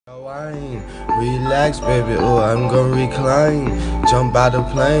Wine, relax, baby. Oh, I'm gonna recline. Jump out the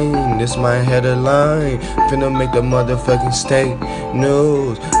plane. This my headline. Finna make the motherfucking state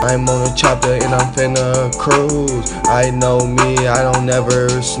news. I'm on a chopper and I'm finna cruise. I know me, I don't never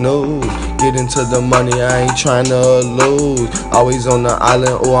snooze. Get into the money, I ain't tryna lose. Always on the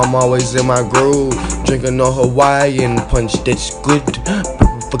island, oh, I'm always in my groove. Drinking no Hawaiian punch, that's good.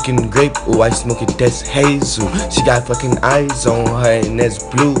 Fucking grape, oh I smoke it, that's hazel. She got fucking eyes on her and that's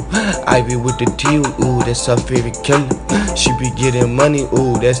blue. Ivy with the teal, ooh, that's her favorite color. She be getting money,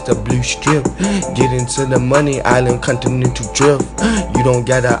 ooh, that's the blue strip. Get into the money, island continental drift. You don't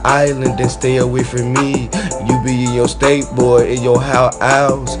got an island, then stay away from me. You be in your state, boy, in your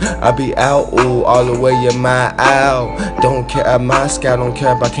house. I be out, ooh, all the way in my owl. Don't care about Moscow, don't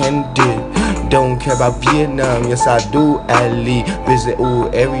care about Canada. Don't care about Vietnam, yes I do, Ali. Visit, ooh,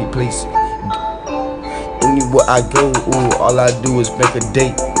 every place. Anywhere I go, ooh, all I do is make a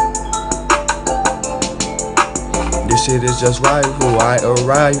date. This shit is just right, ooh, I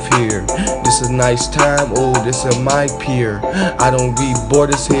arrive here. This is nice time, ooh, this is my pier. I don't be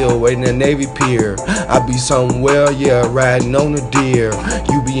bored as hell waiting the Navy pier. I be somewhere, yeah, riding on a deer.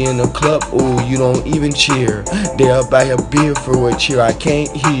 You be in a club, ooh, you don't even cheer. They up out here beer for a cheer I can't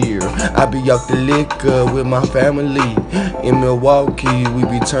hear. I be off the liquor with my family. In Milwaukee, we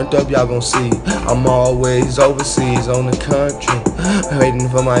be turned up, y'all gon' see. I'm always overseas on the country, waiting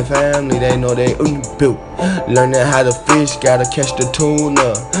for my family, they know they built. Learning how to fish, gotta catch the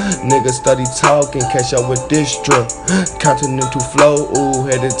tuna. Niggas study talking, catch up with this drip. Continental flow, ooh,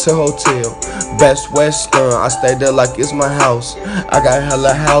 headed to hotel. Best Western, I stay there like it's my house. I got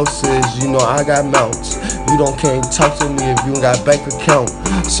hella houses, you know I got mounts. You can't talk to me if you ain't got bank account.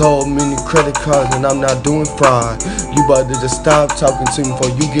 So many credit cards and I'm not doing fraud. You better just stop talking to me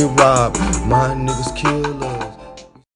before you get robbed. My niggas kill